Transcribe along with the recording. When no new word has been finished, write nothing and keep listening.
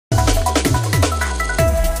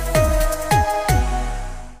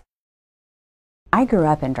I grew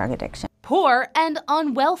up in drug addiction. Poor and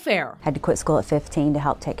on welfare. Had to quit school at 15 to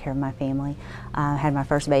help take care of my family. Had my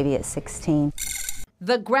first baby at 16.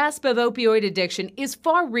 The grasp of opioid addiction is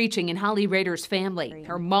far-reaching in Holly Rehder's family.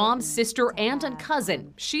 Her mom, sister, aunt, and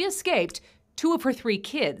cousin. She escaped. 2 of her 3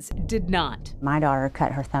 kids did not. My daughter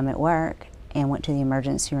cut her thumb at work and went to the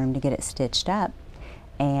emergency room to get it stitched up,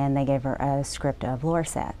 and they gave her a script of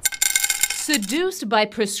Lorcet. Seduced by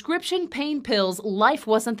prescription pain pills, life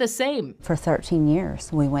wasn't the same. For 13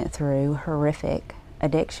 years, we went through horrific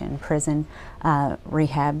addiction, prison,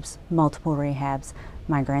 rehabs, multiple rehabs,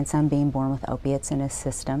 my grandson being born with opiates in his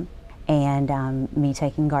system, and me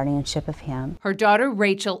taking guardianship of him. Her daughter,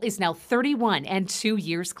 Rachel, is now 31 and 2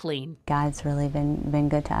 years clean. God's really been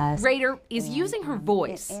good to us. Rehder is using her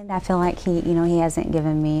voice. And I feel like he hasn't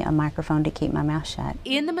given me a microphone to keep my mouth shut.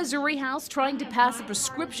 In the Missouri House, trying to pass a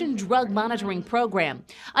prescription drug monitoring program,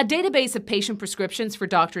 a database of patient prescriptions for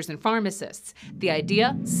doctors and pharmacists. The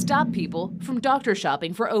idea, stop people from doctor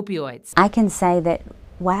shopping for opioids. I can say that,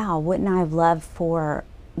 wow, wouldn't I have loved for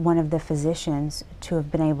one of the physicians to have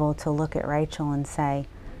been able to look at Rachel and say,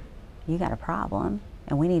 you got a problem,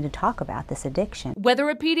 and we need to talk about this addiction. Whether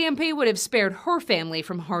a PDMP would have spared her family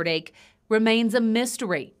from heartache remains a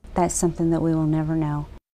mystery. That's something that we will never know.